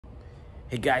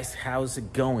Hey guys, how's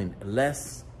it going?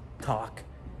 Let's talk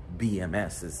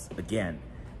BMSs again.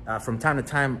 From time to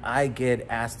time, I get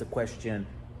asked the question,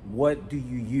 what do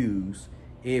you use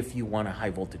if you want a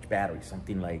high voltage battery?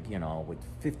 Something like, with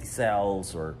 50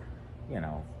 cells or,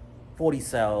 40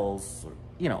 cells,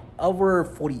 or, over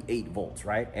 48 volts,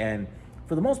 right? And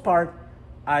for the most part,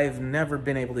 I've never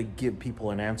been able to give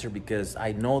people an answer because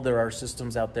I know there are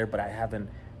systems out there, but I haven't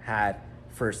had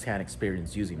firsthand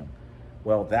experience using them.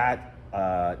 Well, that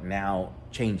now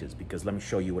changes because let me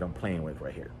show you what I'm playing with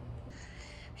right here.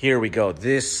 Here we go.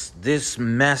 This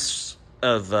mess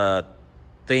of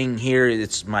thing here,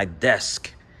 it's my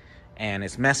desk, and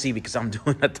it's messy because I'm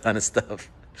doing a ton of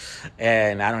stuff,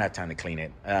 and I don't have time to clean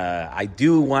it. I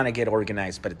do want to get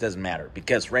organized, but it doesn't matter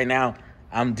because right now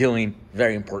I'm doing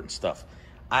very important stuff.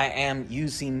 I am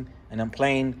using and I'm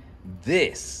playing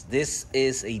this. This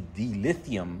is a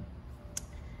Dilithium.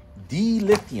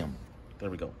 There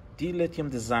we go. Dilithium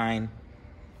design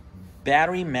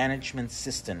battery management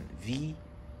system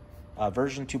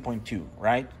version 2.2,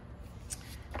 right?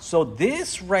 So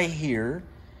this right here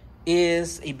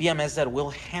is a BMS that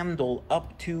will handle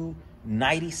up to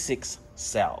 96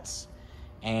 cells.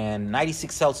 And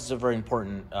 96 cells is a very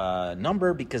important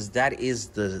number because that is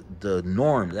the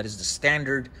norm, that is the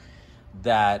standard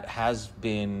that has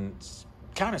been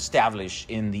kind of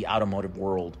established in the automotive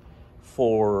world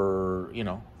for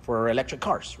electric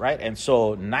cars, right? And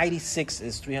so 96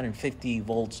 is 350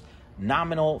 volts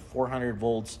nominal, 400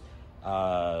 volts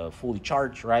fully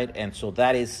charged, right? And so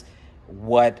that is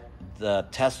what the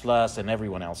Teslas and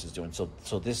everyone else is doing. So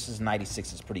this is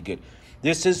 96 is pretty good.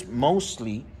 This is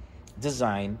mostly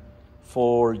designed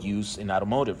for use in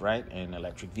automotive, right? In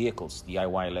electric vehicles,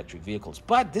 DIY electric vehicles.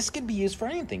 But this can be used for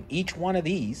anything. Each one of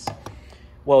these,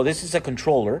 well, this is a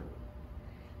controller,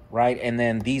 right? And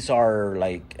then these are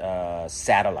like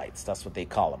satellites. That's what they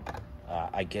call them.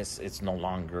 I guess it's no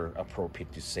longer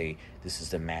appropriate to say this is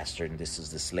the master and this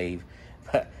is the slave.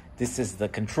 But this is the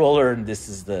controller and this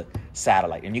is the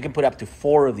satellite. And you can put up to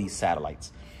 4 of these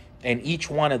satellites. And each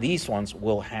one of these ones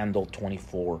will handle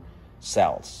 24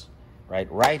 cells,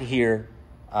 right? Right here,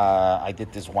 I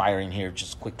did this wiring here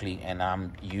just quickly, and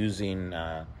I'm using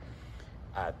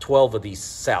 12 of these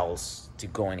cells to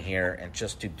go in here and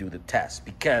just to do the test.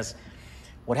 Because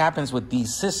what happens with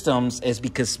these systems is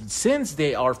because since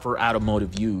they are for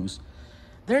automotive use,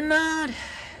 they're not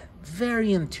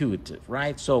very intuitive,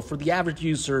 right? So for the average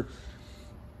user,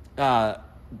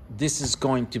 this is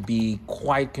going to be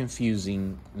quite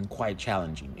confusing and quite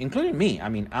challenging, including me. I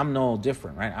mean, I'm no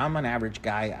different, right? I'm an average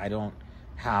guy. I don't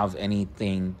have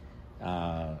anything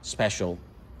special,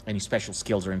 any special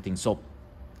skills or anything. So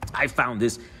I found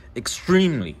this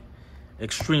extremely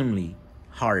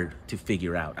hard to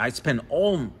figure out. I spent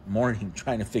all morning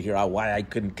trying to figure out why I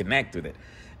couldn't connect with it.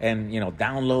 And,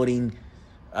 downloading,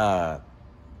 what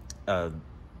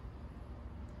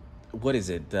is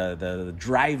it? The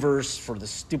drivers for the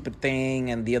stupid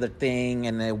thing and the other thing,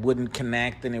 and it wouldn't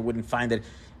connect and it wouldn't find it.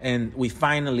 And we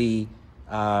finally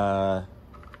narrowed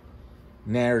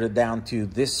it down to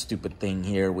this stupid thing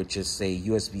here, which is a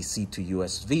USB-C to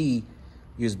USB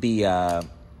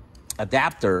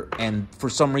adapter, and for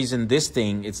some reason this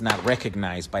thing is not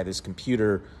recognized by this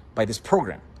computer, by this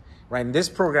program, right? In this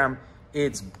program,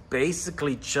 it's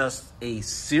basically just a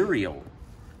serial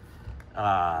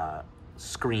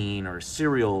screen or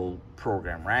serial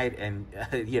program, right? And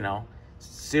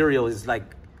serial is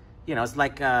like, it's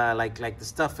like the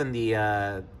stuff in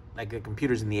the like the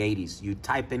computers in the 80s. You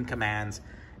type in commands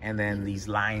and then these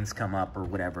lines come up or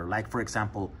whatever. Like, for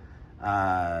example,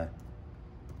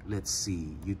 let's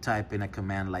see, you type in a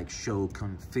command like show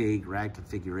config, right?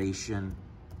 Configuration.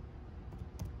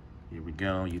 Here we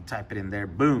go. You type it in there,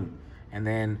 boom. And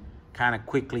then kind of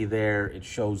quickly there, it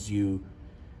shows you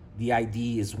the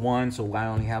ID is 1. So I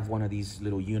only have one of these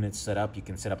little units set up. You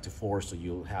can set up to 4. So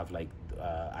you'll have like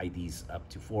IDs up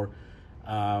to 4.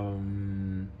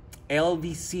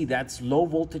 LVC, that's low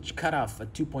voltage cutoff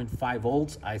at 2.5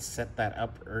 volts. I set that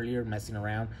up earlier, messing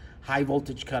around. High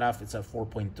voltage cutoff, it's at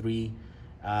 4.3.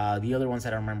 The other ones,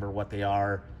 I don't remember what they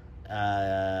are.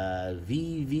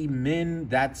 VV min,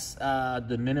 that's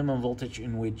the minimum voltage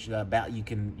in which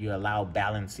you allow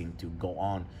balancing to go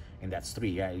on, and that's 3.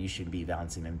 Yeah, you shouldn't be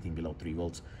balancing anything below 3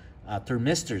 volts.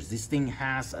 Thermistors, this thing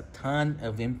has a ton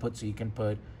of input, so you can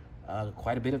put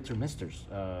quite a bit of thermistors.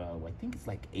 I think it's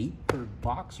like 8 per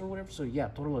box or whatever. So yeah,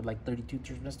 total of like 32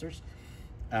 thermistors.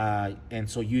 And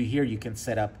so you can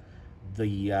set up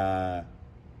the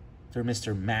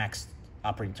thermistor max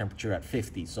operating temperature at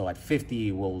 50. So at 50,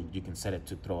 you can set it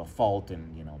to throw a fault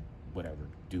and whatever,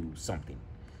 do something.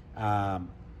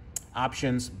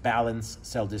 Options, balance,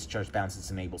 cell discharge balance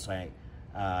is enabled. So I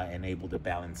enable the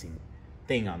balancing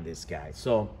thing on this guy.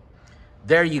 So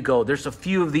there you go. There's a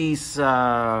few of these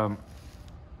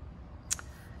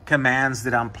commands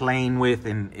that I'm playing with,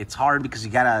 and it's hard because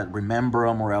you gotta remember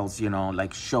them, or else, you know,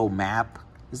 like show map.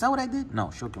 Is that what I did?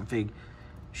 No, show config,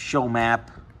 show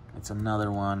map. It's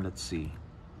another one. Let's see.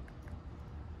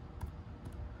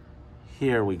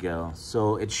 Here we go.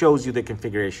 So it shows you the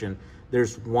configuration.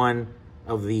 There's one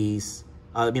of these.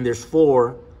 There's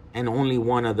 4, and only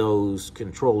one of those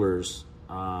controllers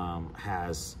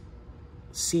has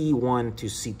C1 to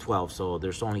C12. So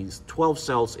there's only 12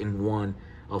 cells in one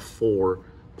of 4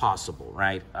 possible,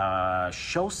 right?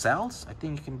 Show cells. I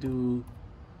think you can do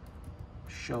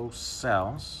show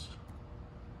cells.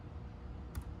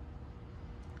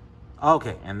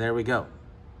 Okay, and there we go.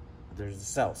 There's the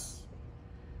cells.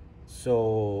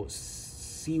 So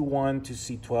C1 to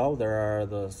C12, there are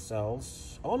the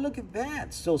cells. Oh, look at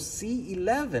that. So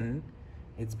C11,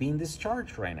 it's being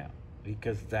discharged right now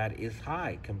because that is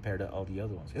high compared to all the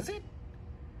other ones. Is it?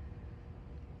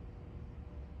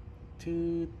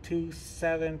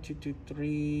 227,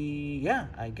 223. Yeah,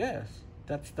 I guess.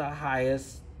 That's the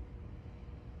highest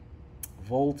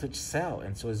voltage cell.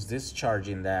 And so it's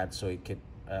discharging that so it could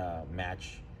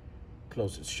match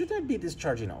closer. Should that be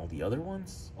discharging all the other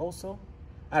ones also?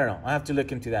 I don't know. I have to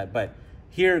look into that. But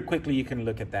here, quickly, you can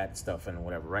look at that stuff and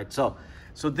whatever, right? So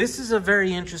this is a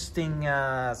very interesting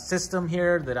system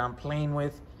here that I'm playing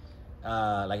with.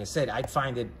 Like I said, I'd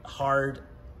find it hard.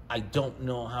 I don't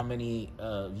know how many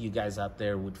of you guys out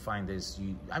there would find this.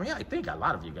 I think a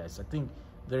lot of you guys. I think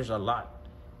there's a lot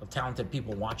of talented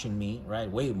people watching me, right?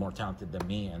 Way more talented than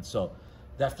me. And so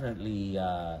definitely,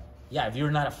 yeah, if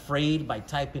you're not afraid by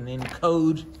typing in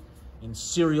code in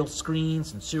serial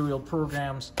screens and serial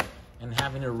programs and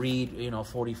having to read,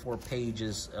 44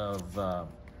 pages of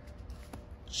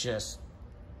just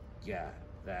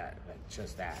that,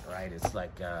 right? It's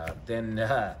like,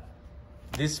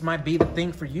 this might be the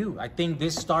thing for you. I think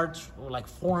this starts like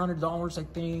 $400, I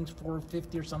think,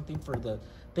 $450 or something for the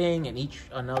thing, and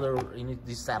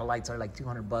these satellites are like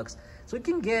 $200. So it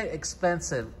can get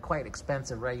expensive, quite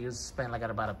expensive, right? You spend like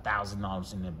about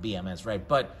 $1,000 in a BMS, right?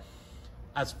 But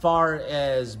as far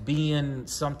as being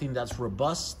something that's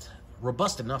robust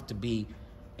enough to be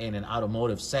in an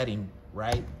automotive setting,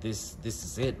 right? This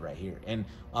is it right here. And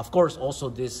of course, also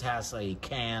this has a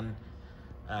CAN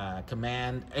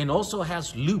command, and also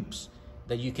has loops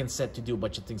that you can set to do a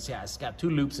bunch of things. Yeah, it's got 2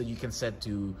 loops that you can set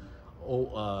to,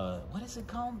 what is it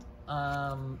called?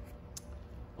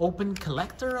 Open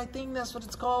collector, I think that's what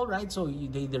it's called, right? So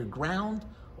they either ground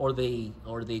or they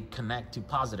connect to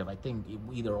positive. I think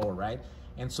either or, right?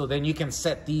 And so then you can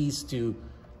set these to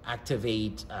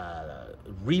activate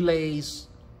relays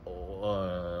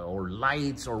or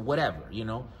lights or whatever,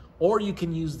 or you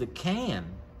can use the CAN.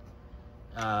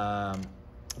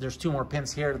 There's 2 more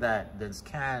pins here there's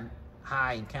CAN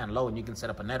high and CAN low, and you can set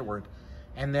up a network,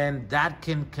 and then that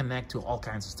can connect to all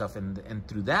kinds of stuff, and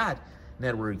through that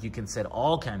network you can set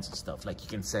all kinds of stuff. Like you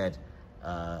can set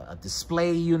a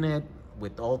display unit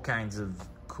with all kinds of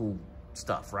cool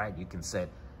stuff, right? You can set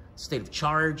state of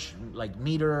charge, like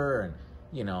meter,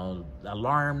 and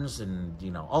alarms,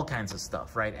 and all kinds of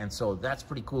stuff, right? And so that's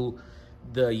pretty cool.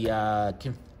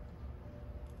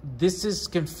 This is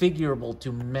configurable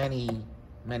to many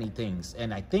things,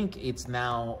 and I think it's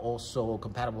now also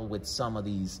compatible with some of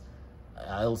these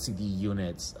LCD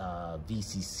units,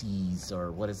 VCCs,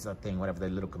 or what is that thing, whatever, the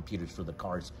little computers for the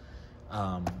cars.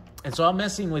 And so I'm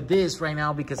messing with this right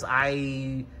now because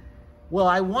I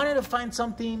wanted to find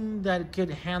something that could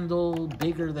handle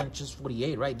bigger than just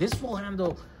 48, right? This will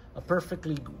handle a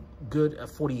perfectly good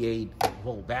 48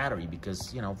 volt battery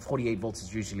because 48 volts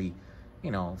is usually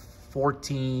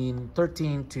 13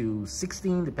 to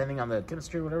 16, depending on the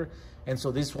chemistry or whatever. And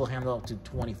so this will handle up to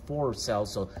 24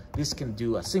 cells. So this can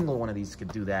do, a single one of these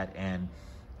could do that, and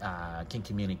can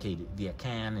communicate via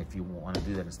CAN if you want to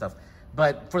do that and stuff.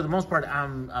 But for the most part,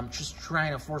 I'm just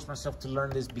trying to force myself to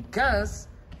learn this because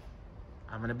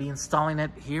I'm going to be installing it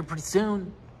here pretty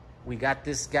soon. We got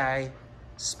this guy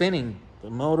spinning. The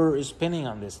motor is spinning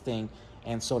on this thing.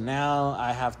 And so now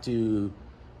I have to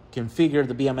configure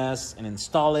the BMS and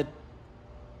install it,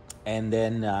 and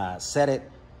then set it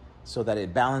so that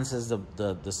it balances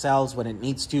the cells when it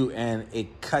needs to, and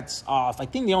it cuts off. I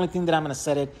think the only thing that I'm going to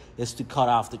set it is to cut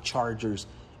off the chargers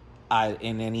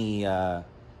in any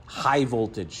high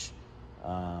voltage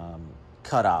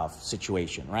cutoff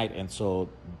situation, right? And so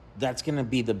that's going to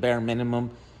be the bare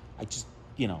minimum. I just,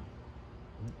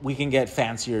 we can get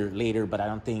fancier later, but I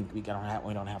don't think we don't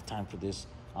have time for this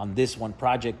on this one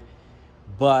project.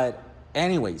 But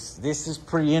anyways, this is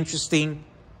pretty interesting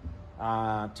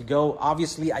to go.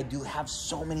 Obviously, I do have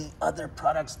so many other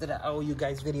products that I owe you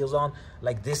guys videos on,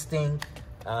 like this thing.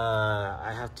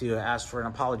 I have to ask for an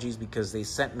apologies because they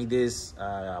sent me this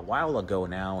a while ago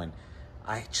now, and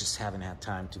I just haven't had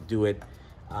time to do it.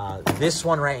 This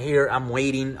one right here, I'm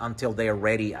waiting until they are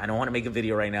ready. I don't want to make a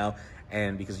video right now,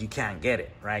 and because you can't get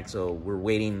it, right? So we're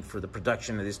waiting for the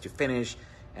production of this to finish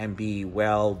and be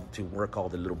well to work all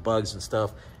the little bugs and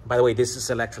stuff. By the way, this is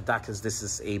Electrodocus. This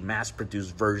is a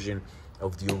mass-produced version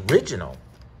of the original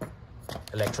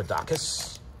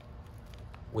Electrodocus,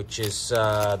 which is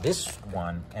this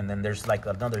one, and then there's like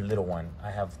another little one.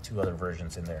 I have 2 other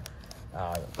versions in there.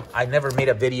 I never made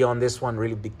a video on this one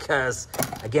really because,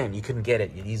 again, you couldn't get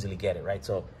it. You'd easily get it, right?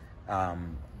 So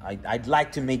I'd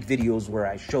like to make videos where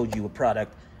I showed you a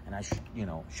product and I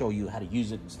show you how to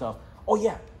use it and stuff. Oh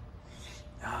yeah.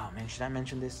 Oh man, should I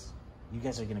mention this? You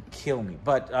guys are gonna kill me.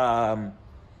 But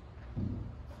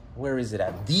where is it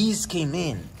at? These came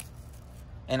in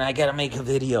and I gotta make a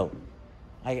video.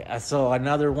 I saw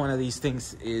another one of these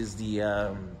things is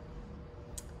the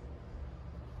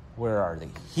where are they?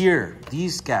 Here,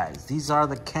 these guys. These are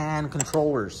the CAN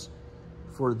controllers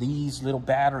for these little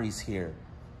batteries here.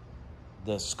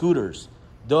 The scooters.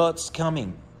 That's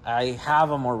coming. I have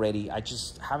them already. I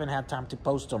just haven't had time to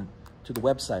post them to the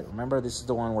website. Remember, this is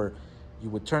the one where you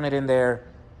would turn it in there,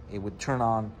 it would turn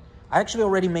on. I actually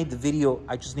already made the video.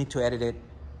 I just need to edit it,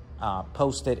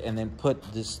 post it, and then put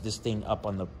this thing up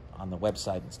on the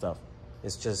website and stuff.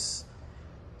 It's just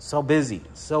so busy,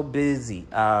 so busy.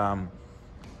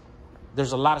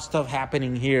 There's a lot of stuff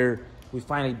happening here. We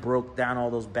finally broke down all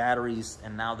those batteries,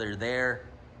 and now they're there,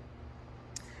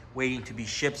 waiting to be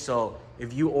shipped. So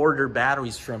if you order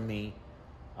batteries from me,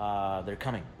 they're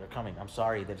coming. They're coming. I'm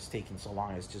sorry that it's taking so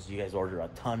long. It's just you guys order a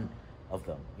ton of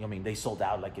them. You know, I mean, they sold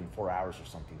out like in 4 hours or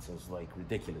something. So it's like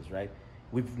ridiculous, right?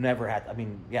 We've never had. I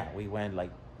mean, yeah,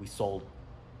 we sold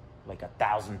like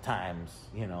 1,000 times,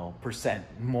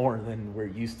 % more than we're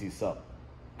used to. So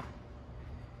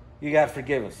you gotta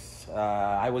forgive us.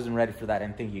 I wasn't ready for that. I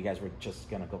didn't think you guys were just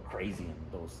gonna go crazy in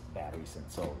those batteries, and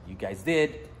so you guys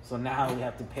did. So now we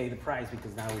have to pay the price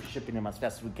because now we're shipping them as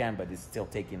fast as we can, but it's still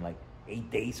taking like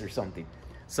 8 days or something.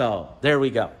 So there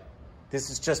we go. This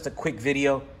is just a quick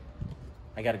video.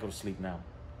 I gotta go to sleep now.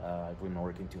 I've been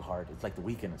working too hard. It's like the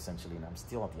weekend essentially, and I'm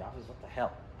still at the office. What the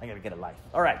hell? I gotta get a life.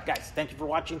 All right, guys, thank you for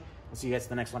watching. We'll see you guys in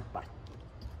the next one. Bye.